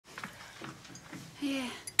Yeah.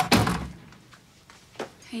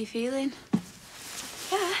 How you feeling?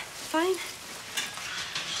 Yeah, fine.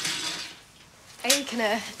 Hey, can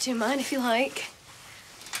I do mine if you like?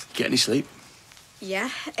 Get any sleep?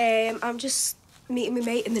 Yeah, I'm just meeting my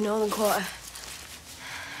mate in the Northern Quarter.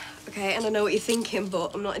 Okay, and I know what you're thinking,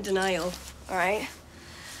 but I'm not in denial, all right?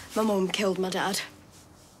 My mum killed my dad.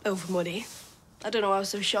 Over money. I don't know why I was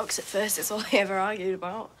so shocked at first. It's all I ever argued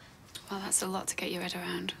about. Well, that's a lot to get your head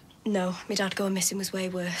around. No, my dad going missing was way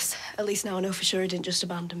worse. At least now I know for sure he didn't just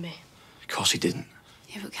abandon me. Of course he didn't.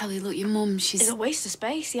 Yeah, but Kelly, look, your mum, she's... It's a waste of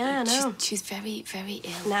space, yeah, I know. She's very, very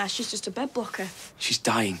ill. Nah, she's just a bed blocker. She's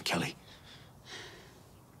dying, Kelly.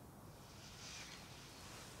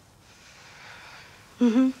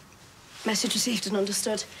 Mm-hmm. Message received and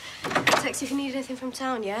understood. Text if you need anything from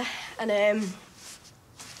town, yeah? And,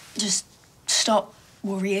 just stop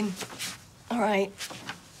worrying, all right?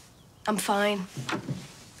 I'm fine.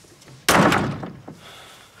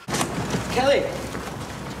 Kelly!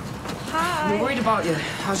 Hi. I'm worried about you.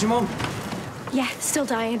 How's your mum? Yeah, still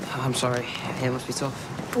dying. Oh, I'm sorry. It must be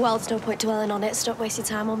tough. Well, there's no point dwelling on it. Stop wasting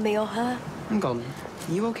time on me or her. Hang on.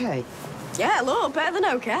 Are you okay? Yeah, look, better than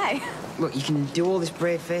okay. Look, you can do all this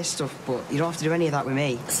brave face stuff, but you don't have to do any of that with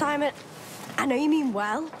me. Simon, I know you mean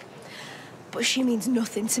well, but she means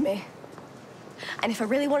nothing to me. And if I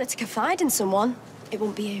really wanted to confide in someone, it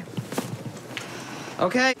wouldn't be you.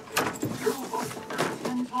 Okay.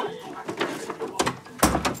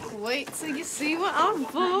 Wait till you see what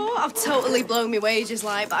I've bought. I've totally blown my wages,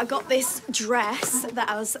 like, but I got this dress that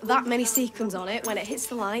has that many sequins on it. When it hits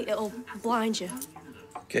the light, it'll blind you.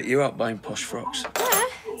 Get you out buying posh frocks. Yeah,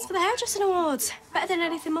 it's for the hairdressing awards. Better than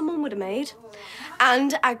anything my mum would have made.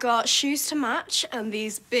 And I got shoes to match and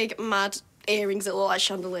these big, mad earrings that look like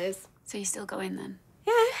chandeliers. So you're still going then?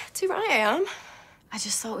 Yeah, too right I am. I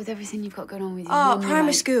just thought with everything you've got going on with you... Oh,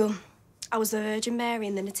 primary school. I was the Virgin Mary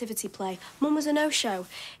in the nativity play. Mum was a no-show.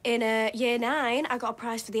 In year 9, I got a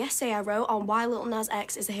prize for the essay I wrote on why Little Nas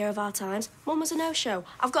X is the hero of our times. Mum was a no-show.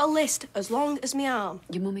 I've got a list as long as my arm.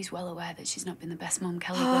 Your mummy's well aware that she's not been the best mum,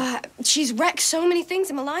 Kelly, but... She's wrecked so many things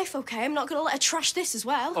in my life, OK? I'm not going to let her trash this as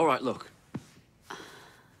well. All right, look.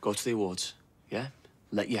 Go to the awards, yeah?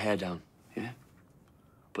 Let your hair down, yeah?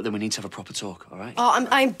 But then we need to have a proper talk, all right? Oh,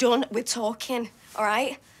 I'm done with talking, all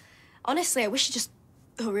right? Honestly, I wish you'd just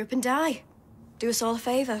hurry up and die. Do us all a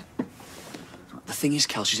favour. The thing is,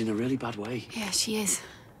 Kel, she's in a really bad way. Yeah, she is.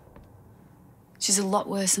 She's a lot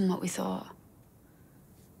worse than what we thought.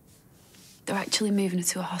 They're actually moving her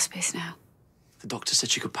to a hospice now. The doctor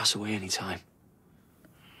said she could pass away any time.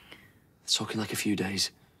 It's talking like a few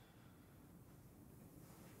days.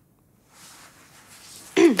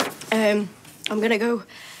 I'm gonna go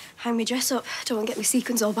hang my dress up. Don't want to get my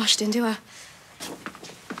sequins all bashed in, do I?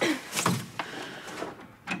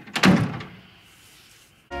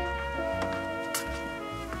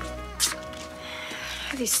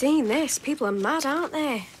 Have you seen this? People are mad, aren't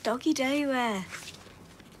they? Doggy day wear.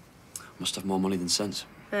 Must have more money than sense.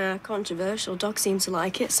 Controversial. Dogs seem to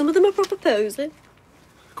like it. Some of them are proper posing.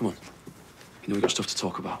 Come on. You know we've got stuff to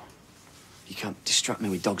talk about. You can't distract me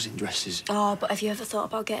with dogs in dresses. Oh, but have you ever thought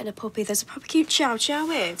about getting a puppy? There's a proper cute chow chow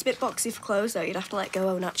here. It's a bit boxy for clothes, though. You'd have to let go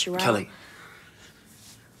au natural. Kelly.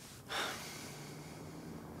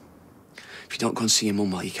 If you don't go and see your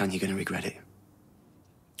mum while you can, you're going to regret it.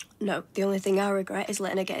 No, the only thing I regret is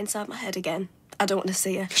letting her get inside my head again. I don't want to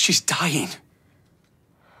see her. 'Cause she's dying.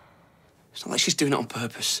 It's not like she's doing it on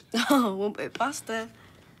purpose. Oh, won't be past her.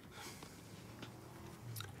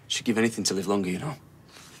 She'd give anything to live longer, you know.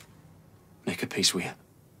 Make her peace with you.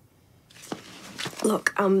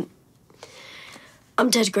 Look, I'm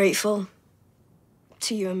dead grateful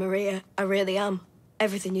to you and Maria. I really am.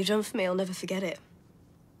 Everything you've done for me, I'll never forget it.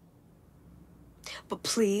 But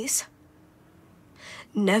please,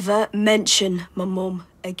 never mention my mum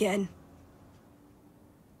again.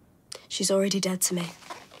 She's already dead to me.